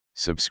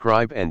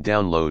Subscribe and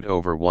download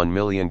over 1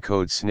 million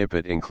code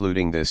snippet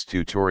including this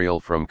tutorial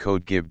from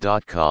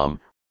codegive.com,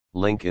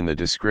 link in the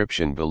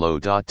description below.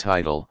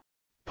 Title,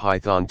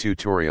 Python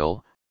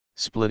tutorial,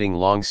 splitting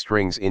long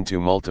strings into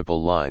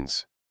multiple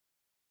lines.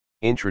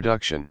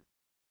 Introduction.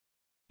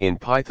 In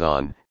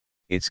Python,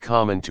 it's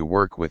common to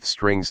work with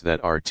strings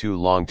that are too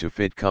long to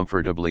fit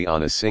comfortably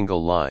on a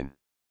single line.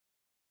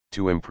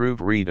 To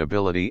improve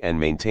readability and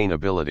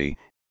maintainability,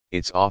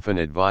 it's often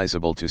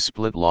advisable to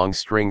split long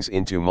strings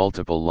into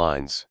multiple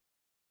lines.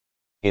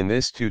 In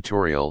this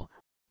tutorial,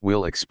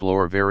 we'll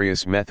explore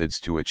various methods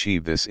to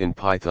achieve this in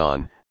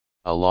Python,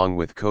 along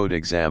with code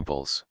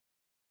examples.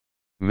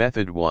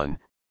 Method 1,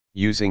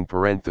 using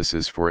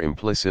parentheses for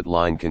implicit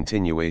line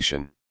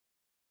continuation.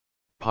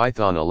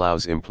 Python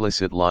allows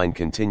implicit line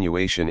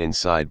continuation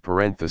inside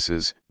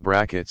parentheses,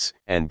 brackets,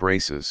 and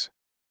braces.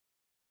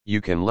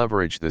 You can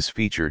leverage this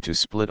feature to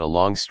split a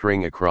long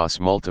string across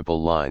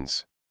multiple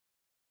lines.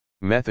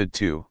 Method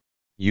 2,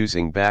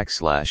 using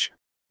backslash,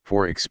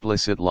 for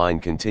explicit line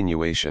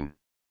continuation.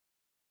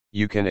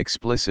 You can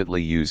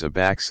explicitly use a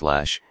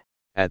backslash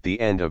at the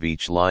end of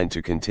each line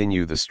to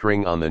continue the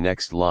string on the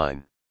next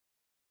line.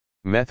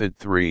 Method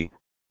 3,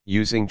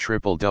 using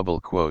triple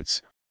double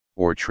quotes,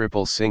 or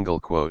triple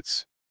single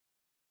quotes.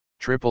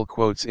 Triple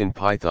quotes in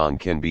Python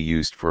can be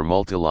used for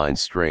multiline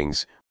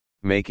strings,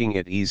 making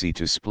it easy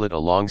to split a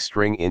long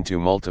string into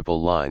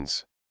multiple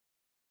lines.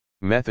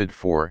 Method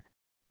 4,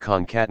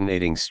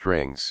 concatenating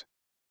strings.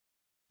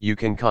 You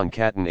can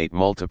concatenate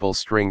multiple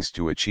strings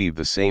to achieve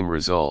the same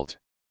result.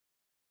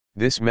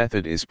 This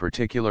method is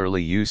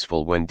particularly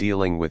useful when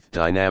dealing with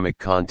dynamic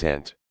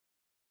content.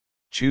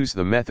 Choose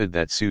the method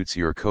that suits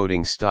your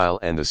coding style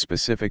and the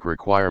specific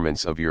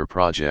requirements of your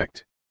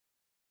project.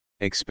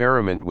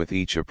 Experiment with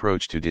each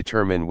approach to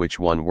determine which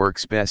one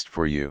works best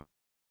for you.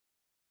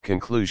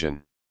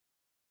 Conclusion.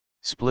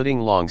 Splitting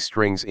long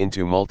strings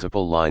into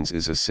multiple lines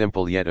is a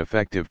simple yet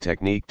effective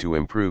technique to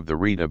improve the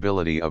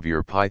readability of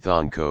your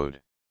Python code.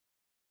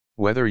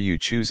 Whether you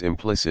choose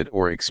implicit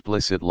or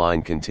explicit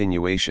line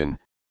continuation,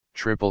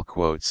 triple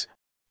quotes,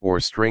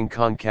 or string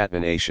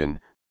concatenation,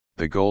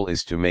 the goal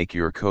is to make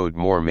your code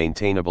more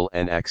maintainable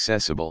and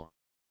accessible.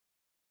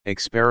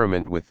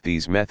 Experiment with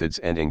these methods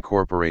and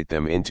incorporate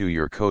them into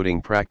your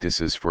coding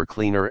practices for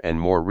cleaner and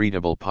more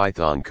readable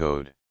Python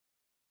code.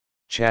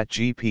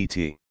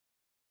 ChatGPT.